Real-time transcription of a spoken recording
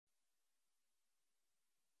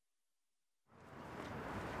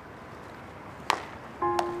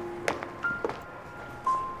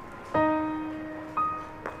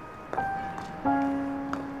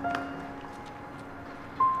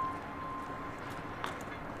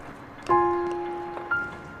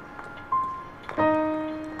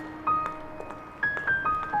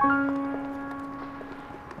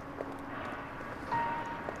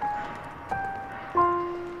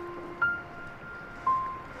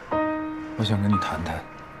我想跟你谈谈。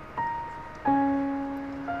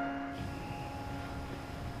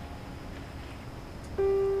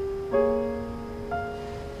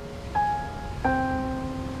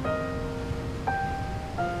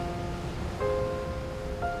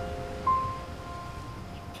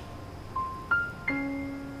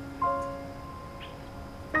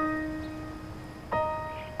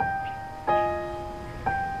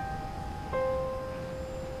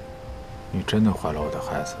你真的怀了我的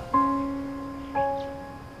孩子？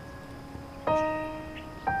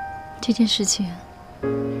这件事情，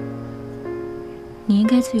你应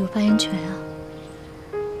该最有发言权啊！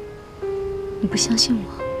你不相信我？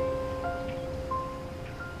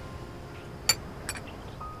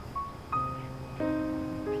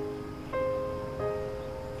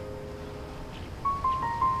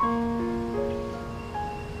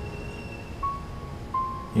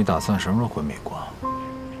你打算什么时候回美国？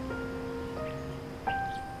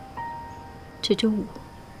这周5，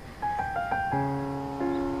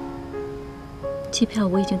机票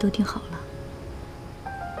我已经都订好了。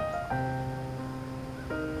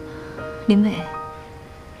林伟，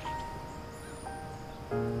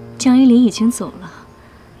江一林已经走了，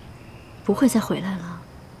不会再回来了。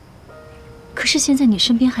可是现在你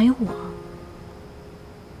身边还有我，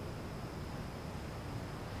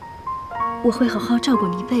我会好好照顾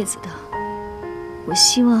你一辈子的。我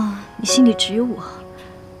希望你心里只有我。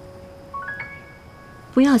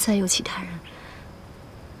 不要再有其他人，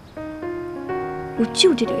我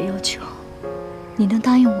就这点要求，你能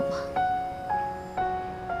答应我吗？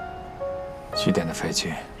几点的飞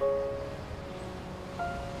机？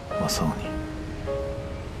我送你。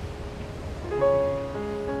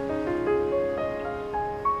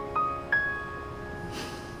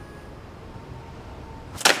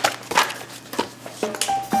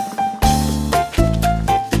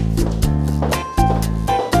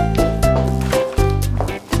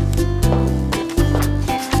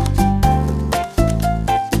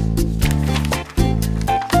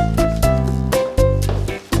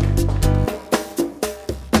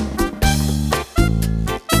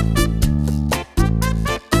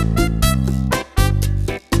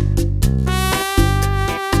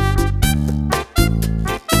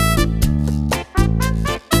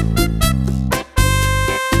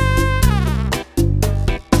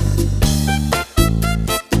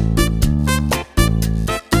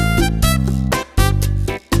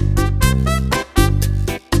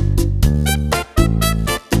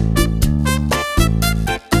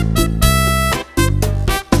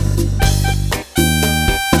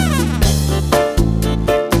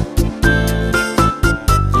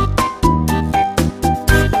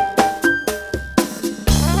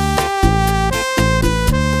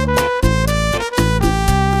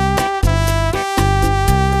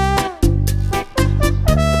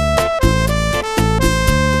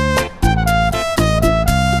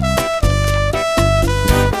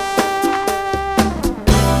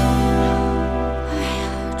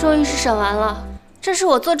审完了，这是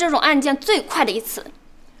我做这种案件最快的一次。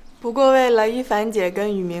不过为了一凡姐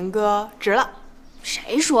跟宇明哥，值了。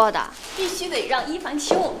谁说的？必须得让一凡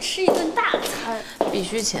请我们吃一顿大餐。必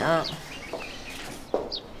须请。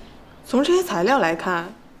从这些材料来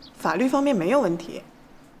看，法律方面没有问题。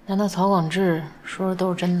难道曹广志说的都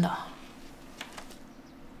是真的？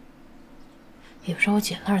也不知道我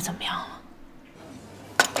姐那儿怎么样了。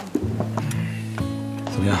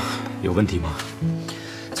怎么样？有问题吗？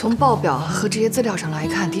 从报表和这些资料上来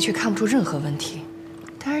看，的确看不出任何问题。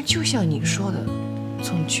但是就像你说的，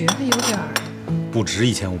总觉得有点儿……不值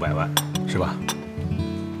1500万，是吧？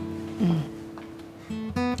嗯。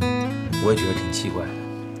我也觉得挺奇怪的。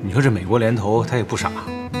你说这美国联投他也不傻，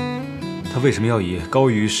他为什么要以高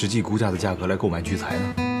于实际估价的价格来购买聚财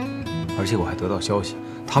呢？而且我还得到消息，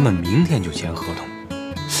他们明天就签合同。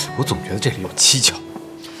我总觉得这里有蹊跷。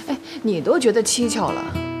哎，你都觉得蹊跷了，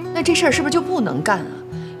那这事儿是不是就不能干啊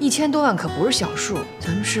？1000多万可不是小数，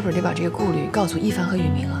咱们是不是得把这个顾虑告诉一凡和宇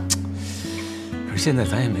明啊？可是现在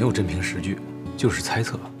咱也没有真凭实据，就是猜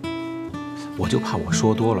测。我就怕我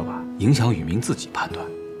说多了吧，影响宇明自己判断。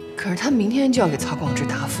可是他明天就要给曹广志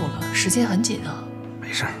答复了，时间很紧啊。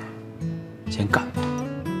没事儿，先干吧。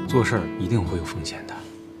做事儿一定会有风险的，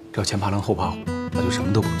这要前怕狼后怕虎，那就什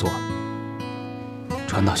么都不做了。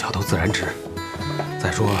船到桥头自然直。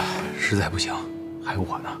再说，实在不行，还有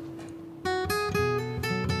我呢。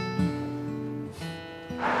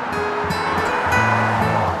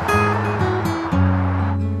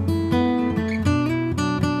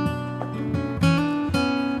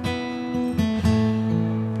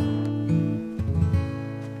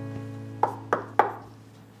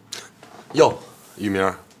 哟，宇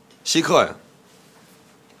明，稀客呀！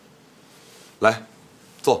来，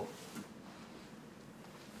坐。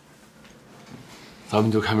咱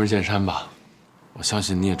们就开门见山吧。我相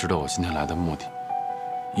信你也知道我今天来的目的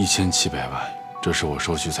，1700万，这是我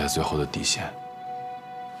收聚财最后的底线。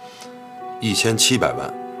1700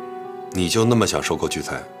万，你就那么想收购聚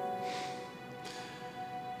财？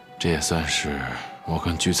这也算是我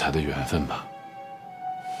跟聚财的缘分吧。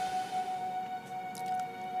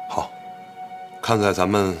好，看在咱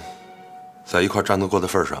们在一块战斗过的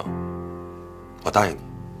份上，我答应你，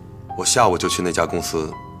我下午就去那家公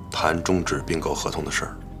司谈终止并购合同的事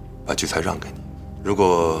儿，把聚财让给你。如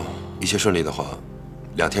果一切顺利的话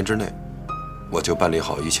，2天之内我就办理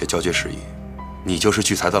好一切交接事宜，你就是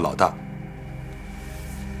聚财的老大，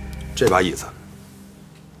这把椅子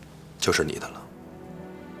就是你的了。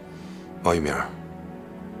王玉明，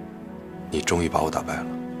你终于把我打败了。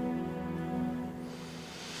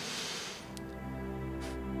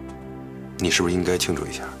你是不是应该庆祝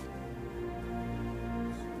一下？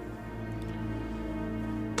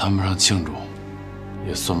谈不上庆祝，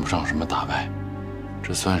也算不上什么打败，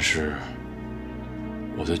这算是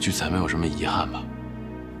我对聚财没有什么遗憾吧。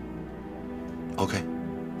OK，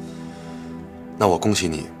 那我恭喜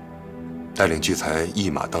你，带领聚财一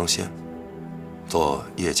马当先，做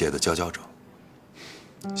业界的佼佼者。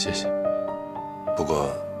谢谢。不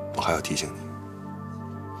过我还要提醒你，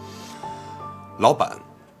老板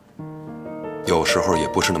有时候也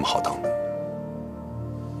不是那么好当的。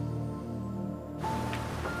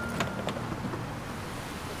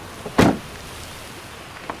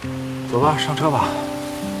走吧，上车吧。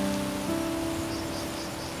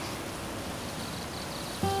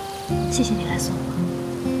谢谢你来送我。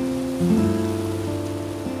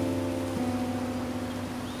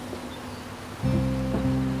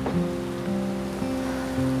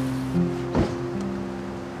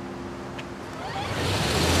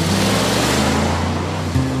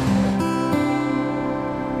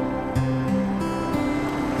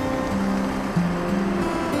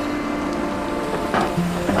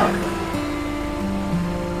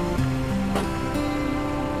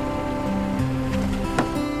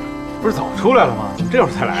不是早出来了吗？怎么这会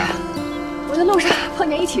儿才来啊？我在路上碰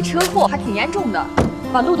见一起车祸，还挺严重的，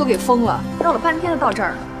把路都给封了，绕了半天才到这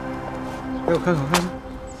儿。给我看看看。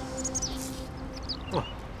哇，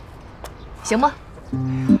行吗？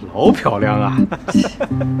老漂亮啊！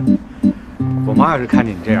我妈要是看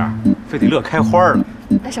见你这样，非得乐开花了。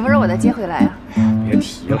那什么时候我再接回来啊？别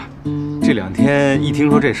提了，这2天一听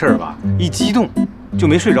说这事儿吧，一激动就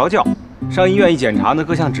没睡着觉。上医院一检查呢，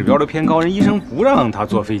各项指标都偏高，人医生不让他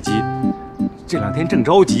坐飞机。这2天正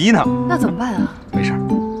着急呢。那怎么办啊？没事儿，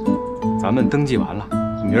咱们登记完了，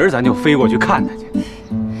明儿咱就飞过去看他去。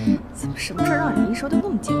怎么什么事儿让你一说都那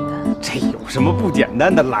么简单？这有什么不简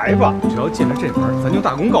单的？来吧，只要进了这门，咱就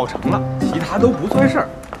大功告成了，其他都不算事儿。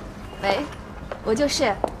喂，我就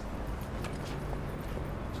是。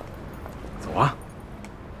走啊。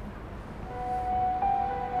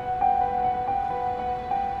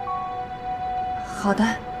好的。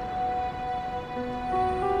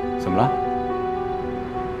怎么了？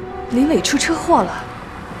李伟出车祸了，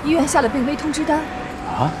医院下了病危通知单。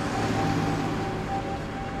啊？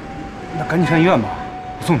那赶紧上医院吧，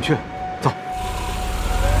我送你去。走。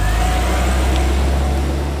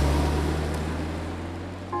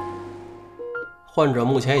患者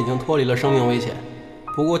目前已经脱离了生命危险，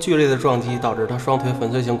不过剧烈的撞击导致他双腿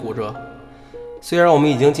粉碎性骨折。虽然我们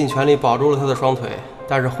已经尽全力保住了他的双腿，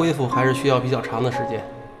但是恢复还是需要比较长的时间。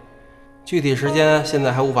具体时间现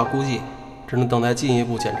在还无法估计，只能等待进一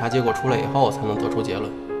步检查结果出来以后才能得出结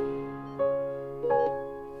论。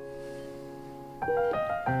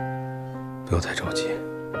不要太着急，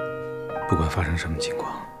不管发生什么情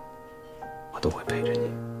况，我都会陪着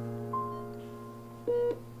你。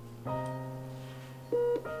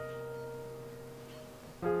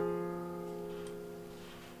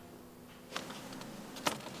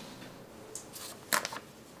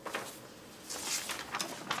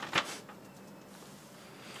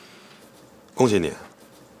恭喜你，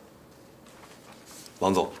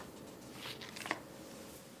王总。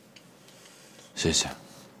谢谢。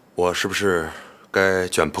我是不是该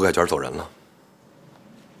卷铺盖卷走人了？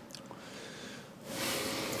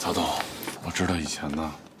曹总，我知道以前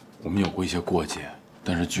呢，我们有过一些过节，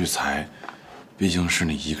但是聚财，毕竟是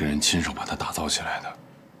你一个人亲手把它打造起来的。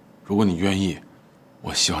如果你愿意，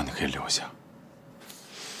我希望你可以留下。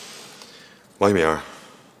王一鸣，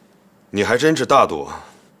你还真是大度，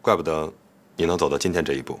怪不得你能走到今天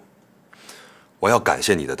这一步。我要感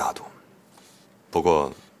谢你的大度。不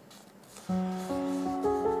过，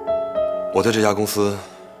我对这家公司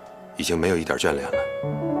已经没有一点眷恋了。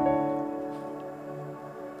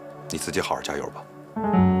你自己好好加油吧。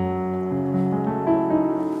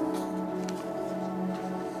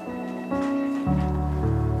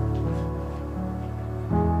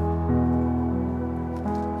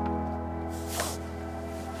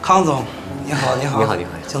康总，你好，你好，你好，你好，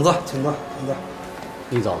请坐，请坐，请坐。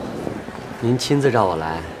李总，您亲自找我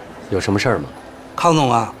来，有什么事儿吗？康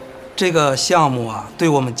总啊，这个项目啊，对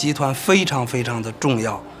我们集团非常非常的重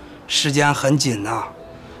要，时间很紧呐。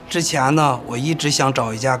之前呢，我一直想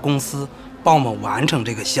找一家公司帮我们完成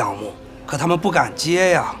这个项目，可他们不敢接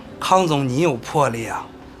呀。康总，你有魄力啊，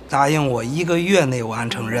答应我1个月内完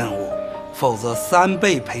成任务，否则3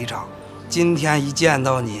倍赔偿。今天一见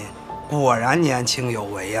到你，果然年轻有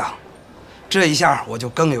为呀，这一下我就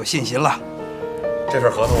更有信心了。这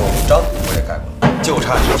份合同章我也盖过了，就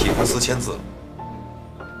差你替公司签字了。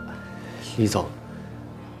李总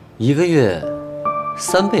，1个月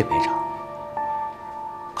3倍赔偿。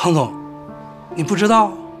康总，你不知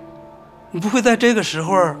道？你不会在这个时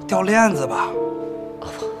候掉链子吧？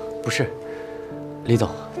不是，李总，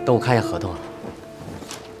等我看一下合同啊。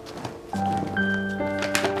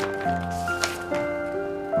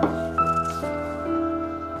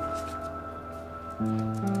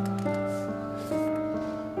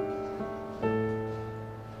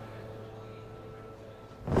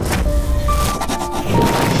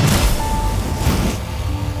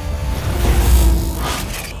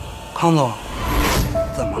康总，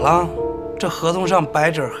怎么了？这合同上白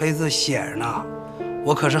纸黑字写着呢，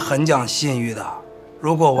我可是很讲信誉的。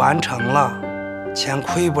如果完成了，钱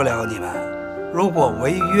亏不了你们；如果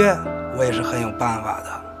违约，我也是很有办法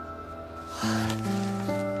的。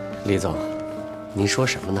李总，您说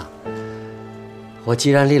什么呢？我既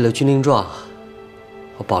然立了军令状，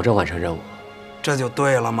我保证完成任务。这就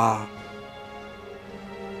对了吗？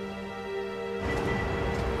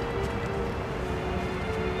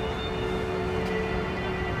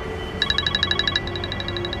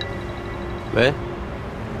喂？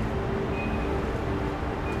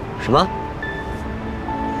什么？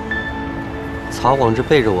曹广志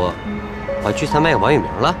背着我把聚餐卖给王宇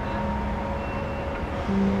明了？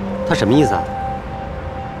他什么意思啊？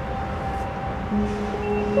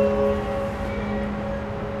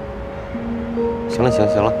行了，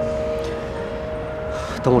行了，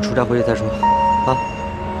等我出差回去再说啊。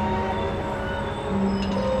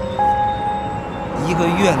1个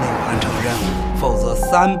月内完成任务，否则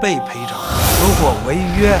3倍赔偿。如果违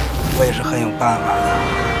约，我也是很有办法的。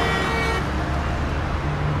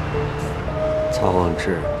曹广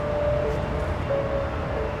志，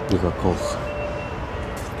你可够狠！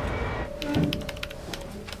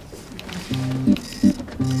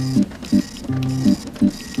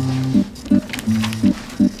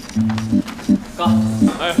哥，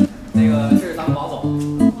哎，那个这是咱们王总。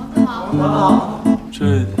王总好。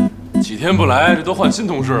这几天不来，这都换新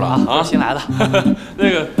同事了啊！新来的。那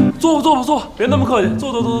个，坐吧，别那么客气，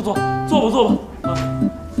坐吧。啊。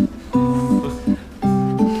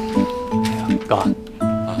哥，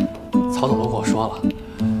啊，曹总都跟我说了，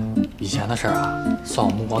以前的事儿啊，算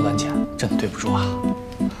我目光短浅，真的对不住啊。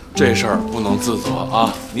这事儿不能自责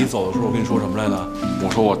啊！你走的时候我跟你说什么来着？我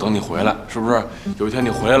说我等你回来，是不是？有一天你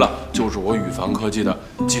回来了，就是我宇凡科技的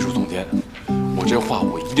技术总监。我这话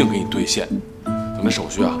我一定给你兑现。等这手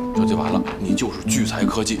续啊交接完了，你就是聚财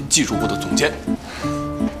科技技术部的总监。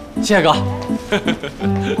谢谢哥。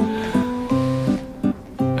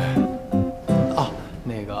哦，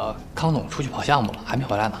那个康总出去跑项目了，还没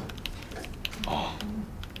回来呢。哦，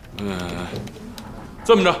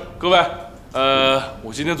这么着，各位，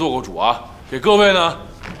我今天做个主啊，给各位呢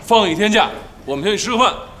放1天假，我们先去吃个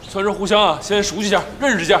饭，算是互相啊先熟悉一下、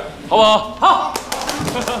认识一下，好不好？好。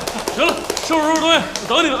行了，收拾东西，我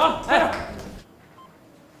等你们啊！哎。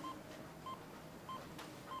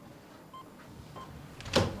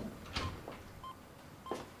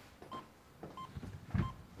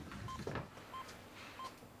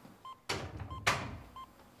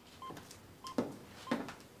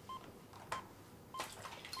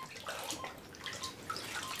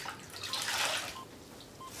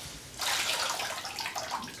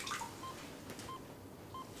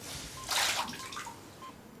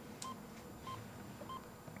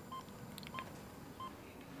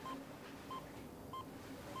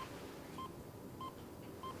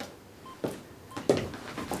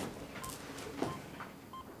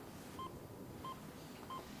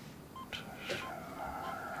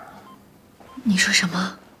你说什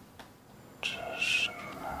么？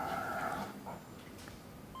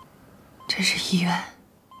这是医院。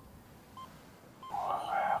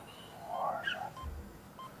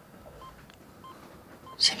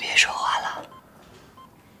先别说话了。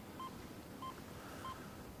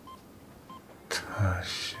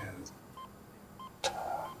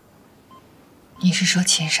你是说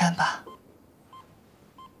秦山吧？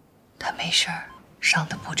他没事儿，伤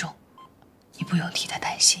得不重，你不用替他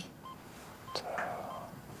担心。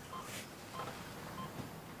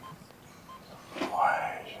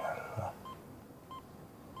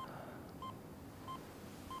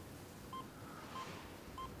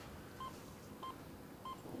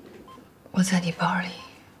我在你包里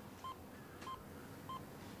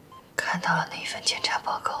看到了那一份检查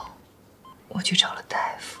报告，我去找了大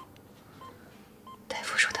夫，大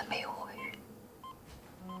夫说她没有怀孕。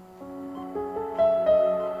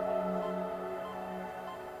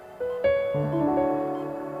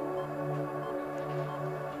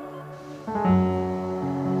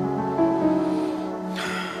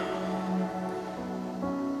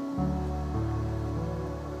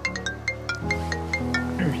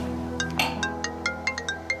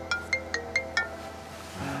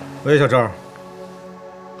喂，小赵。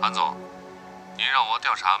韩总，您让我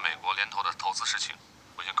调查美国联投的投资事情，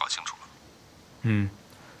我已经搞清楚了。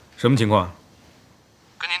什么情况？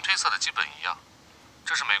跟您推测的基本一样，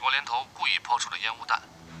这是美国联投故意抛出的烟雾弹，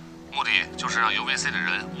目的就是让 UVC 的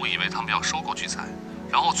人误以为他们要收购聚财，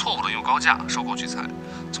然后错误的用高价收购聚财，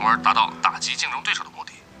从而达到打击竞争对手的目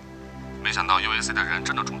的。没想到 UVC 的人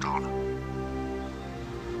真的中招了。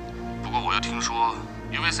不过我又听说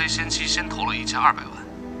UVC 先期先投了1200万。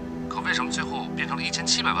可为什么最后变成了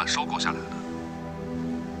1700万收购下来的？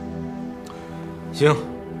行，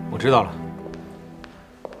我知道了。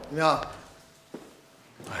怎么样？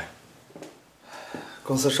哎，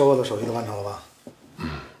公司收购的手续都完成了吧？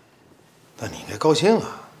那你应该高兴啊。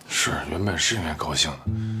是，原本是应该高兴的，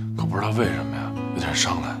可不知道为什么呀，有点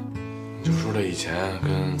伤感。就说这以前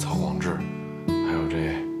跟曹广志，还有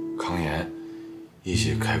这康岩一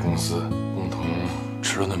起开公司，共同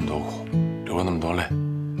吃了那么多苦，流了那么多泪。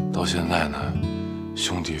到现在呢，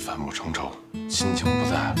兄弟反目成仇，亲情不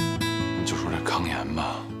在了。你就说这康岩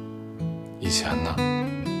吧，以前呢，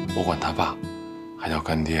我管他爸，还叫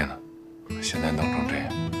干爹呢，现在弄成这样，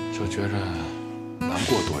就觉着难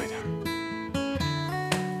过多一点。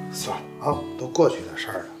算了啊，都过去的事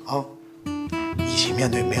儿了啊，一起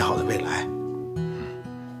面对美好的未来。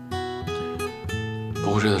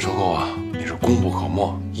不过这次收购啊，你是功不可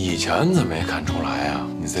没，以前怎么没看出来呀？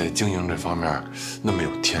你在经营这方面那么有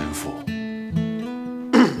天赋。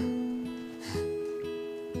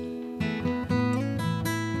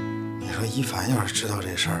你说一凡要是知道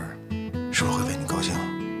这事儿，是不是会为你高兴？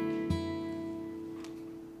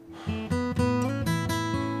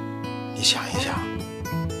你想一想，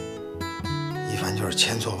一凡就是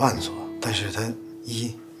千错万错，但是他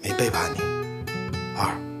一没背叛你，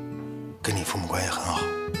二跟你父母关系很好，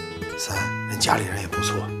三人家里人也不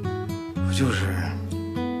错，不就是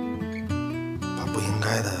把不应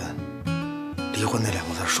该的离婚那2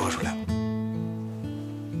个字说出来了？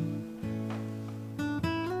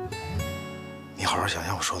你好好想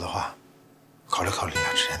想我说的话，考虑考虑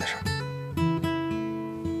俩之间的事儿。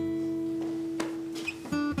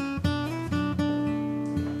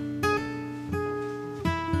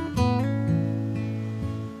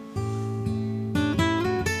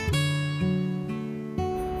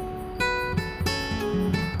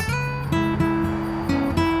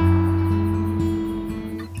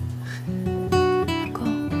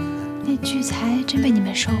真被你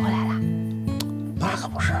们收回来了？那可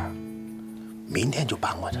不是，明天就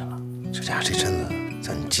搬过去了。这家这阵子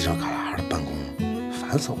在你犄角旮旯的办公，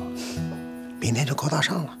烦死我了。明天就高大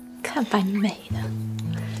上了。看把你美的！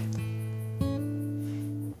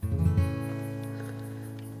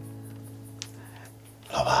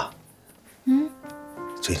老婆，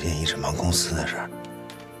最近一直忙公司的事儿，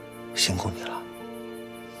辛苦你了。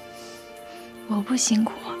我不辛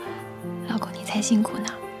苦，老公你才辛苦呢。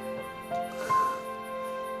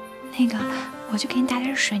那个，我去给你打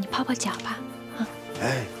点水，你泡泡脚吧。啊！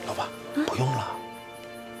哎，老婆，不用了。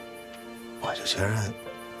我就觉着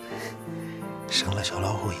生了小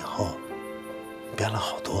老虎以后，变了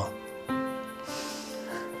好多。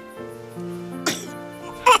哎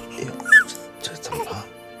呦，这怎么了？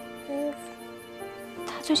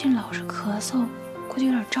他最近老是咳嗽，估计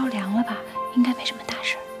有点着凉了吧，应该没什么大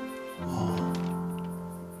事。哦。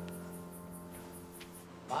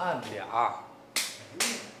慢点儿。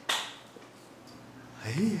哎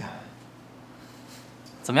呀，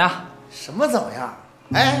怎么样？什么怎么样？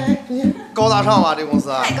哎，高大上吧？这公司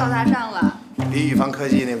太高大上了，比宇凡科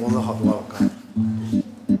技那公司好多了。我看，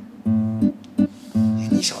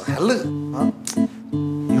你小子还乐啊？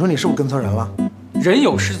你说你是不是跟错人了？人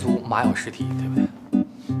有失足，马有失蹄，对不对？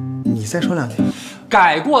你再说2句。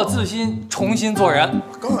改过自新，重新做人。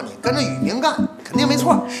我告诉你，跟着宇明干，肯定没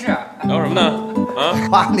错。是。聊什么呢？啊？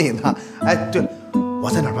夸你呢。哎，对了，我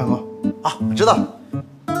在哪儿办公啊？我知道了。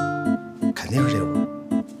肯定是这屋，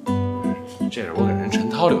这是我给人陈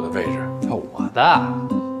涛留的位置，我的。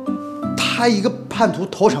他一个叛徒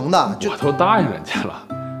投诚的，我都答应人家了。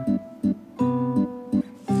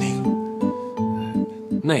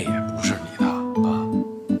那也不是你的啊。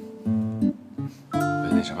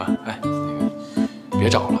那什么，哎，那个别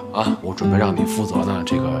找了啊！我准备让你负责呢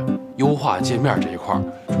这个优化界面这一块，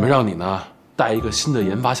准备让你呢带一个新的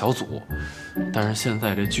研发小组。但是现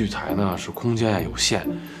在这聚财呢是空间有限，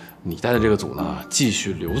你带的这个组呢继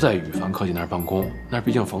续留在宇凡科技那儿办公，那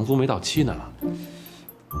毕竟房租没到期呢。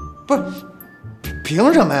不是，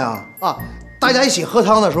凭什么呀？啊！大家一起喝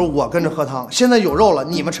汤的时候，我跟着喝汤。现在有肉了，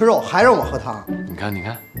你们吃肉还让我喝汤？你看，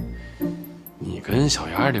你跟小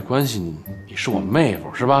丫这关系，你是我妹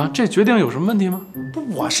夫是吧？这决定有什么问题吗？不，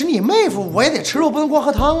我是你妹夫，我也得吃肉，不能光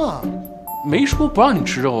喝汤啊。没说不让你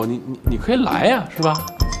吃肉，你可以来呀，是吧？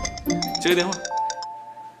接个电话。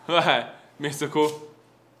喂，Mr. Cool。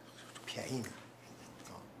便宜你。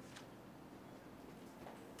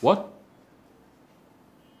What?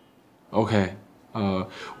 Okay.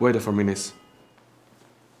 Wait for minutes.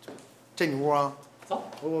 这你屋啊？走，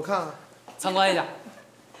我看看，参观一下。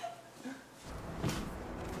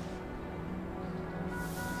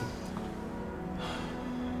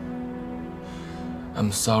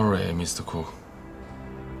I'm sorry, Mr. Cook.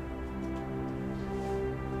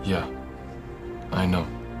 Yeah, I know.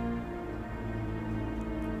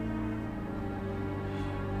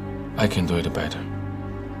 I can do it better.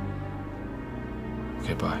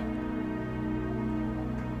 Okay, bye.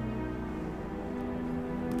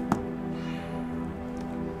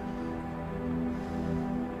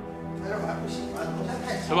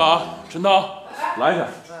 小宝，陈涛，来一下。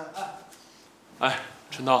哎，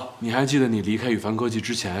陈涛，你还记得你离开宇凡科技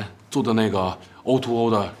之前做的那个 O2O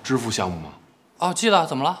的支付项目吗？哦，记得。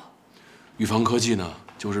怎么了？宇凡科技呢，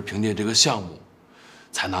就是凭借这个项目，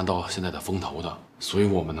才拿到现在的风头的，所以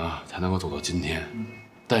我们呢才能够走到今天。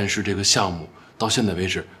但是这个项目到现在为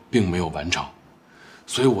止并没有完成，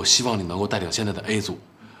所以我希望你能够带领现在的 A 组，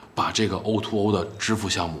把这个 O2O 的支付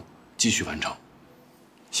项目继续完成。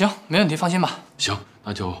行，没问题，放心吧。行，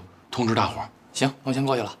那就通知大伙儿。行，我先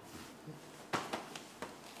过去了。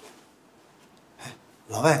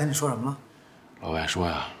老外跟你说什么了？老外说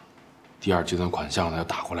呀，第2阶段款项呢要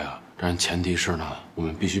打过来了，但是前提是呢，我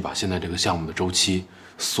们必须把现在这个项目的周期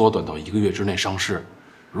缩短到1个月之内上市。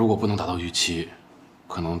如果不能达到预期，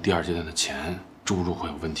可能第2阶段的钱注入会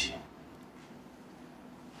有问题。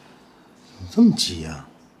怎么这么急呀？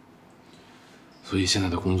所以现在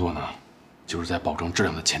的工作呢，就是在保证质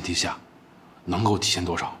量的前提下，能够体现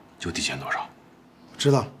多少就体现多少。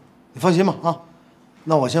知道了，你放心吧啊。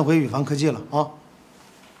那我先回宇凡科技了啊。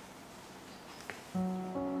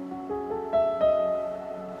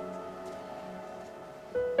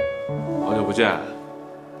好久不见。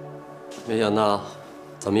没想到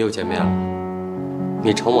咱们又见面了。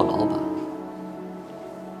你成我老板，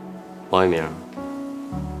王一鸣，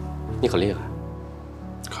你很厉害。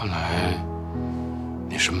看来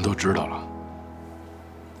你什么都知道了。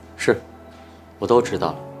是，我都知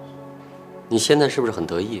道了。你现在是不是很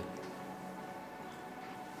得意？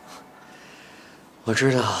我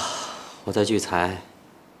知道，我在聚财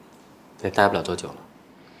也待不了多久了。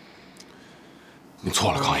你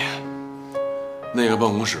错了，康爷。那个办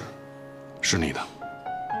公室是你的，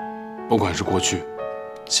不管是过去、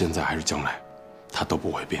现在还是将来，它都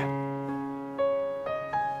不会变。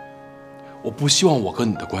我不希望我跟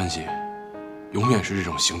你的关系永远是这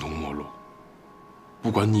种形同陌路。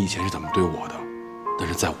不管你以前是怎么对我的，但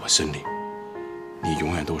是在我心里，你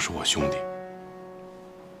永远都是我兄弟。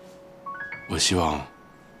我希望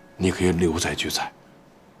你可以留在聚财。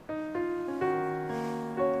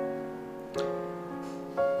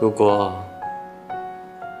如果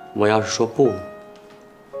我要是说不，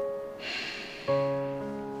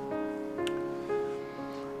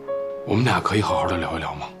我们俩可以好好的聊一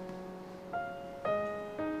聊吗？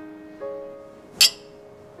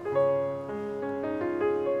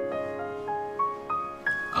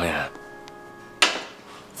康言，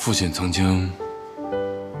父亲曾经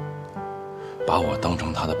把我当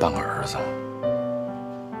成他的半个儿子，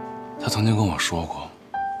他曾经跟我说过，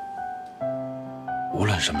无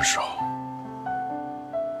论什么时候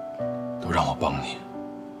都让我帮你。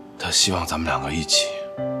他希望咱们2个一起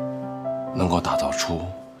能够打造出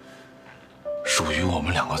属于我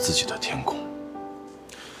们2个自己的天空。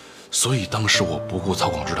所以当时我不顾曹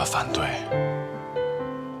广志的反对，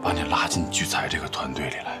把你拉进聚财这个团队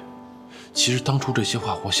里来。其实当初这些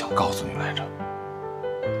话我想告诉你来着，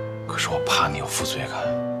可是我怕你有负罪感。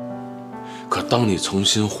可当你重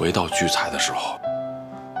新回到聚财的时候，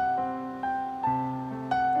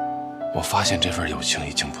我发现这份友情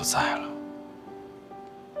已经不在了。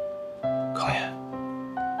康言，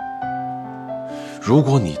如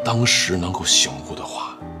果你当时能够醒悟的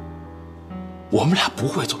话，我们俩不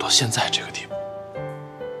会走到现在这个地步。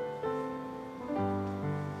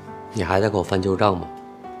你还在跟我翻旧账吗？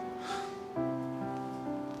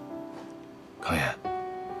康言，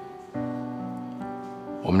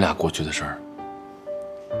们俩过去的事儿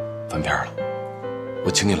翻篇了。我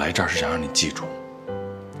请你来这儿是想让你记住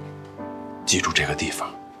这个地方。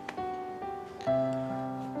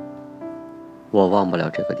我忘不了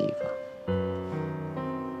这个地方。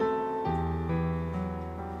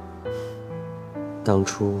当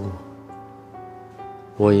初，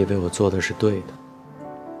我以为我做的是对的，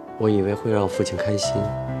我以为会让父亲开心。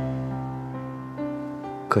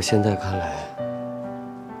可现在看来，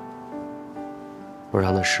我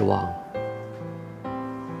让他失望了。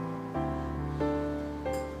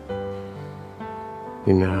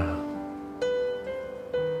雨明啊，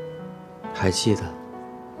还记得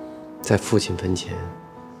在父亲坟前，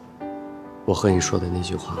我和你说的那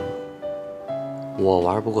句话吗？我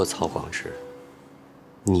玩不过曹广志，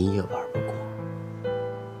你也玩不过。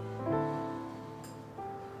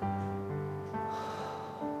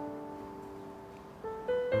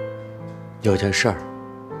有件事儿，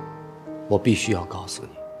我必须要告诉你。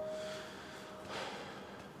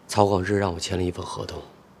曹广志让我签了一份合同，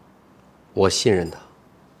我信任他，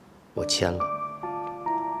我签了。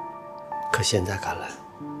可现在看来，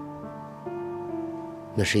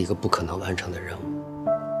那是一个不可能完成的任务。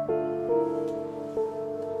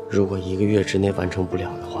如果1个月之内完成不了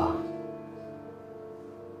的话，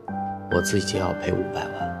我自己要赔500万，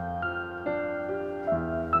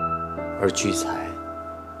而聚财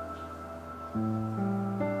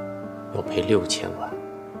要赔6000万。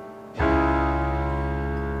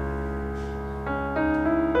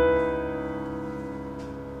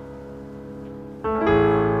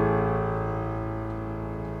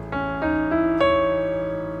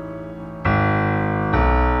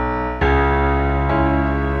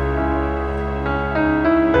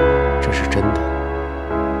这是真的。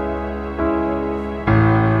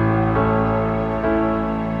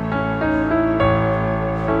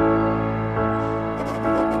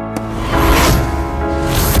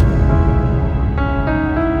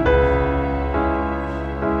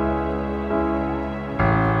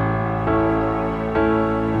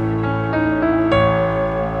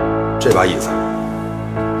这把椅子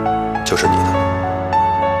就是你的，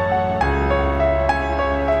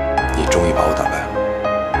你终于把我打败了。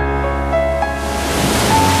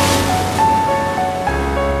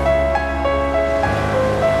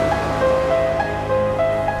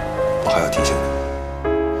我还要提醒你，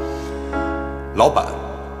老板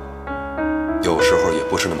有时候也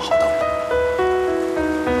不是那么好当。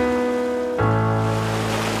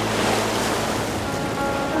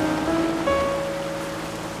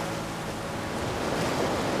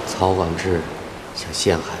曹广志想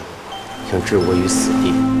陷害我，想置我于死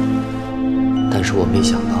地，但是我没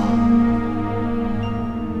想到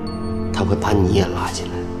他会把你也拉进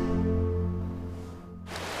来。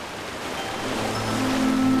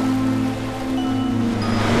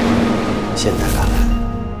现在看来，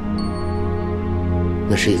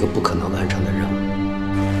那是一个不可能完成的任务。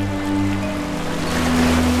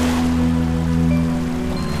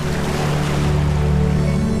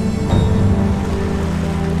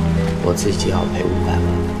我自己要赔500万，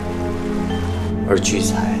而聚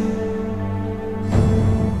财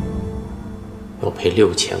要赔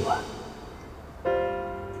6000万。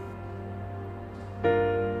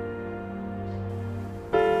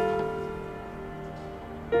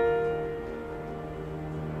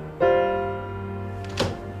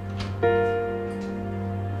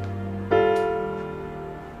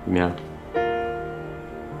明儿，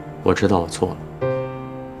我知道我错了。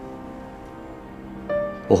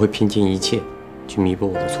我会拼尽一切去弥补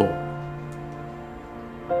我的错误。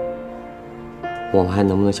我们还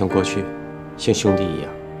能不能像过去，像兄弟一样，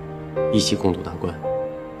一起共度难关？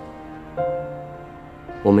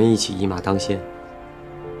我们一起一马当先。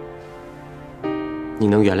你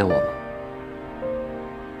能原谅我吗？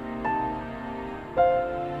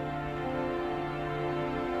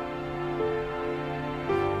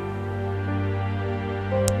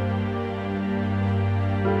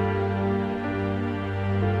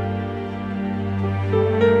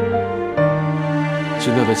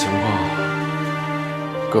现在的情况，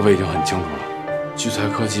各位已经很清楚了。聚财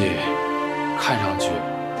科技看上去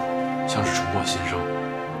像是重获新生，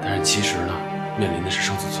但是其实呢，面临的是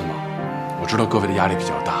生死存亡。我知道各位的压力比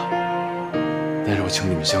较大，但是我请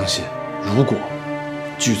你们相信，如果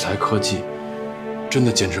聚财科技真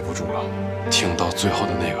的坚持不住了，挺到最后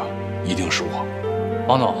的那个一定是我。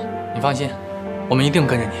王总，你放心，我们一定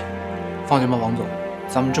跟着你。放心吧，王总，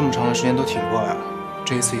咱们这么长的时间都挺过来了，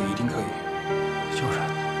这一次也一定可以。就是，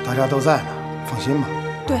大家都在呢，放心吧。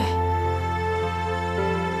对。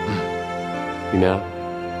雨明，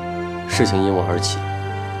事情因我而起，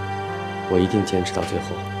我一定坚持到最后，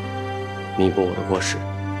弥补我的过失。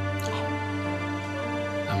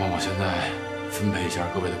那么么我现在分配一下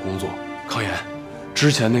各位的工作。康岩，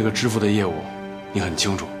之前那个支付的业务你很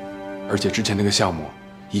清楚，而且之前那个项目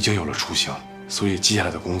已经有了雏形，所以接下来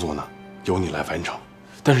的工作呢由你来完成。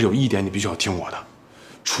但是有一点你必须要听我的，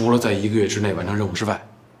除了在1个月之内完成任务之外，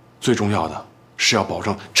最重要的是要保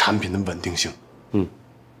证产品的稳定性。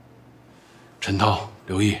陈涛、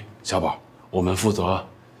刘毅、小宝，我们负责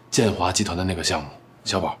建华集团的那个项目。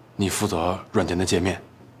小宝，你负责软件的界面。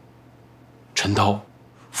陈涛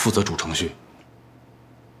负责主程序。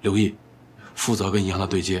刘毅负责跟银行的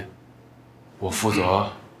对接。我负责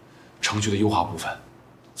程序的优化部分。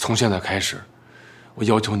从现在开始，我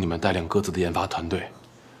要求你们带领各自的研发团队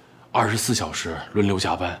，24小时轮流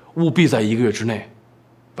加班，务必在1个月之内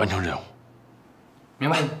完成任务。明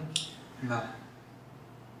白。明白。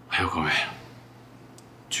还有各位，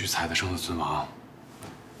聚财的生死存亡，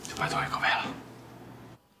就拜托各位了。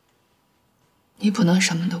你不能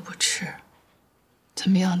什么都不吃，怎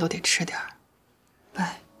么样都得吃点儿。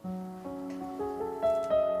拜。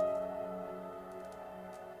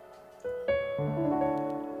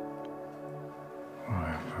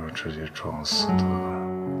不如直接装死得了，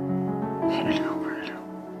没了没了。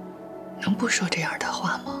能不说这样的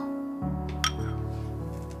话吗？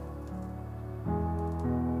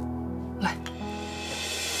来，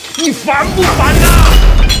你烦不烦呐？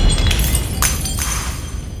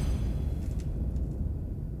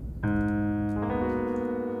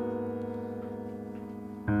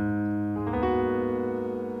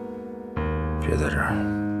别在这儿，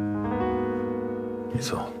你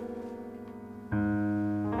走。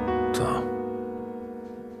走。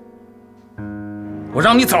我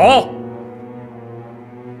让你走。我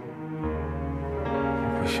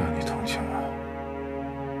不需要你同情我，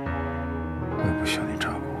我也不需要你照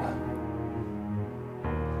顾我，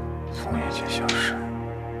从眼前消失。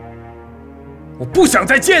我不想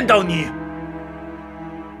再见到你。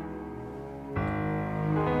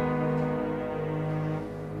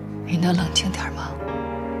你能冷静点吗？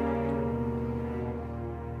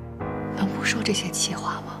能不说这些气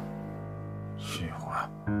话吗？虚话，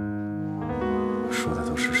说的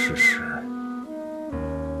都是事实。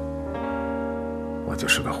我就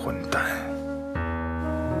是个混蛋，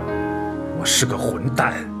我是个混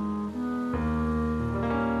蛋，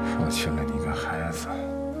放弃了你跟孩子，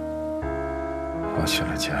放弃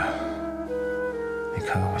了家。你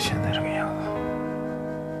看看我现在这个样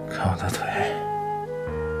子，看我的腿，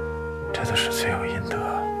这都是罪有应得，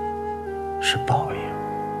是报应。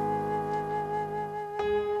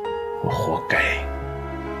我活该。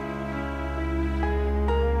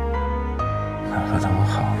哪怕等我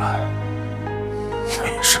好了，我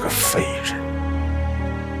也是个废人。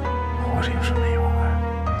活着有什么用啊？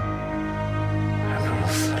还不如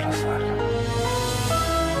死了算了。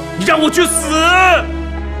你让我去死！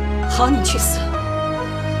好，你去死！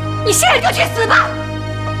你现在就去死吧！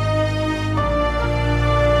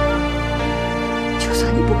就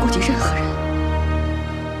算你不顾及任何人，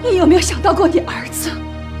你有没有想到过你儿子？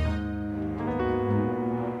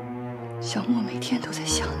小莫每天都在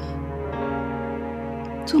想你，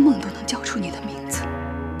做梦都能叫出你的名字。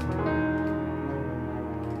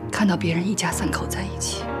看到别人一家3口在一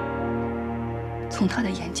起，从他的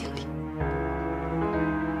眼睛里，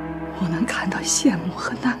我能看到羡慕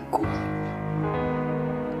和难过。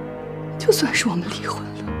就算是我们离婚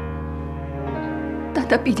了，但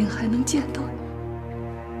他毕竟还能见到你，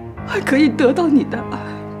还可以得到你的爱。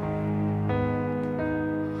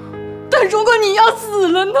但如果你要死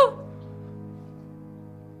了呢？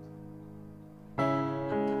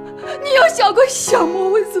你有想过小莫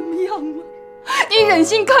会怎么样吗？你忍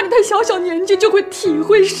心看着他小小年纪就会体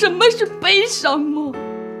会什么是悲伤吗？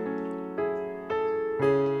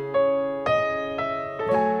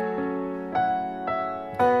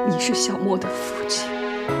你是小莫的父亲，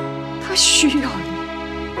他需要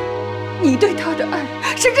你，你对他的爱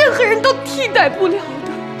是任何人都替代不了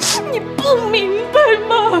的，你不明白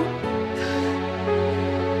吗？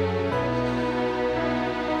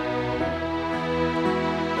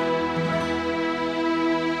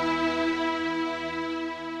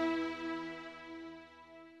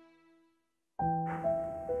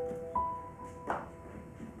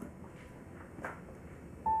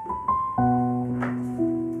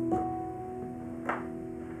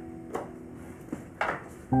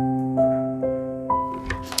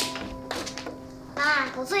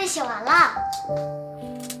我作业写完了。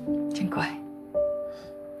真乖。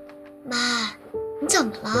妈，你怎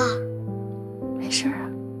么了？没事啊，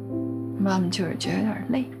妈妈就是觉得有点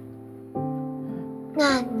累。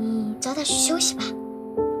那你早点去休息吧。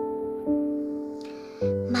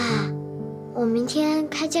妈，我明天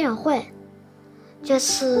开家长会，这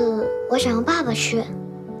次我想让爸爸去，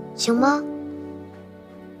行吗？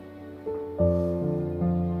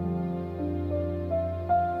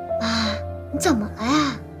妈，你怎么了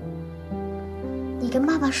呀？你跟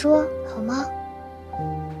爸爸说好吗？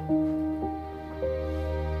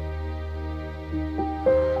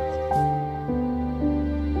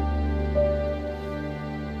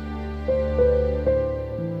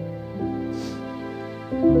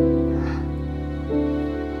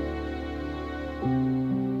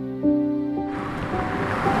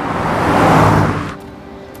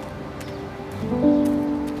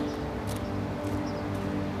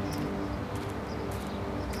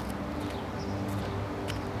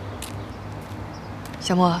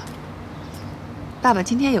小莫，爸爸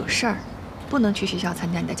今天有事儿，不能去学校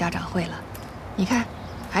参加你的家长会了。你看，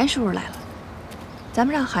韩叔叔来了，咱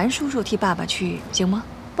们让韩叔叔替爸爸去，行吗？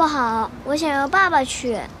不好，我想要爸爸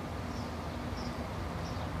去。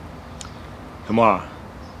小莫，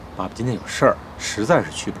爸爸今天有事儿，实在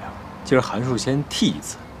是去不了。今儿韩叔先替一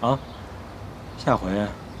次啊，下回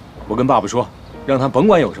我跟爸爸说，让他甭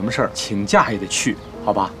管有什么事儿，请假也得去，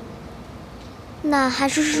好吧？那韩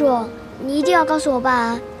叔叔，你一定要告诉我爸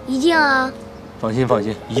啊，一定啊！放心，放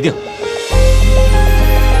心，一定。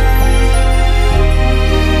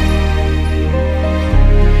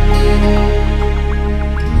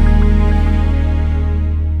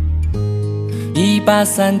一把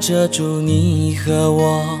伞遮住你和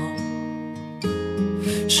我，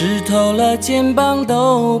湿透了肩膀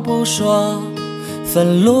都不说，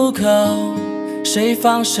分路口谁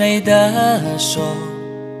放谁的手，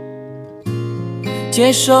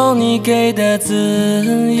接受你给的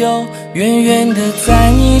自由，远远的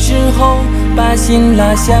在你之后，把心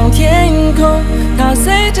拉向天空，它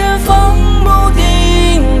随着风不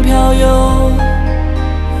定飘游，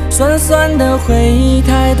酸酸的回忆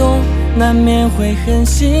太多，难免会很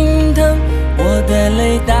心疼，我的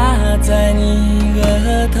泪打在你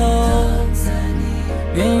额头，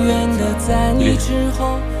远远的在你之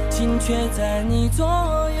后，心却在你左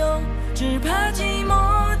右，只怕寂寞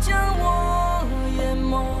将我淹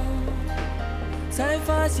没，才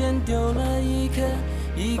发现丢了一颗，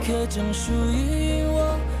一颗正属于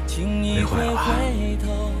我，请你回回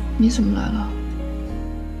头。你怎么来了？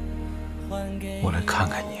我来看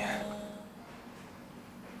看你。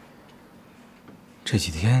这几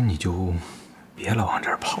天你就别老往这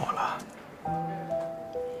儿跑了。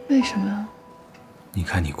为什么呀？你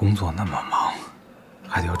看你工作那么忙，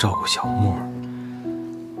还得要照顾小莫，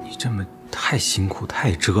你这么太辛苦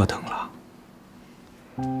太折腾了。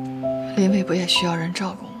林伟不也需要人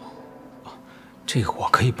照顾吗？这个我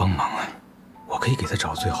可以帮忙啊，我可以给他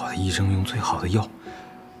找最好的医生，用最好的药，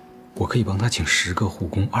我可以帮他请10个护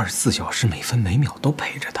工，24小时每分每秒都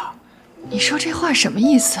陪着他。你说这话什么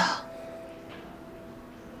意思啊？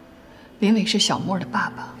林伟是小莫的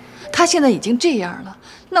爸爸，他现在已经这样了，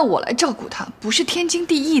那我来照顾他，不是天经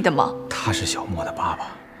地义的吗？他是小莫的爸爸，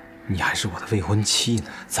你还是我的未婚妻呢，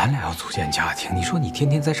咱俩要组建家庭，你说你天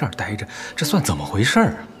天在这儿待着，这算怎么回事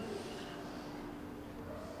啊？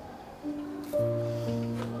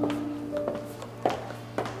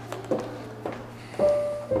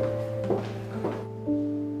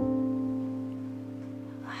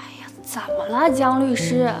怎么了，江律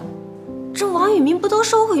师？这王宇明不都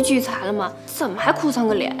收回聚财了吗？怎么还哭丧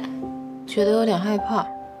个脸？觉得有点害怕，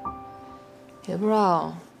也不知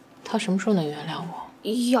道他什么时候能原谅我。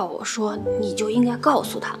要我说，你就应该告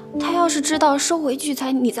诉他，他要是知道收回聚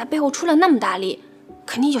财你在背后出了那么大力，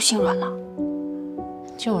肯定就心软了。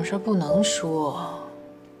这种事不能说，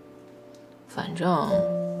反正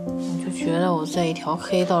我就觉得我在一条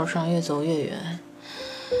黑道上越走越远，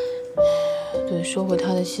对收回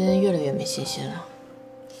他的心越来越没信心了。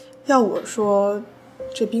要我说，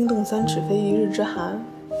这冰冻3尺非一日之寒，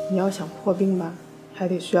你要想破冰吧，还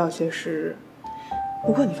得需要些时日。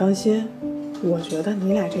不过你放心，我觉得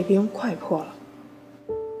你俩这冰快破了。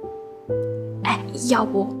哎，要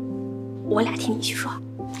不我俩替你去说？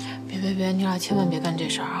别，你俩千万别干这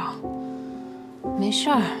事儿啊！没事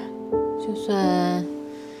儿，就算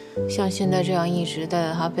像现在这样一直带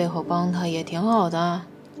在他背后帮他也挺好的，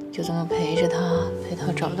就这么陪着他，陪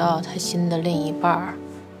他找到他新的另一半儿。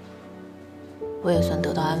我也算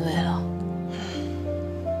得到安慰了。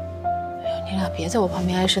哎呦，你俩别在我旁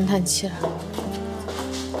边唉声叹气了。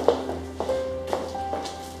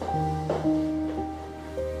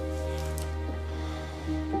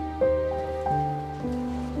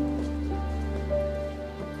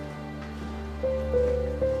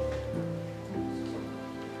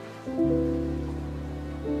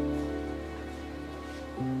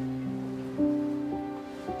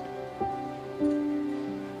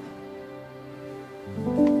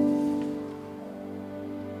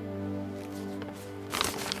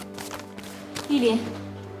林。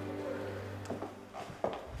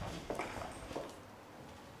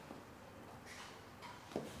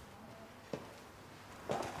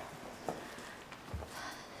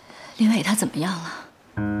林伟他怎么样了？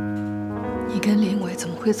你跟林伟怎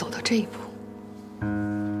么会走到这一步？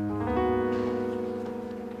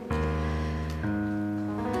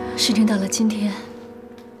时间到了今天，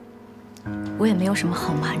我也没有什么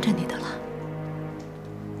好瞒着你的了。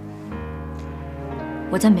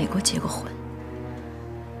我在美国结过婚。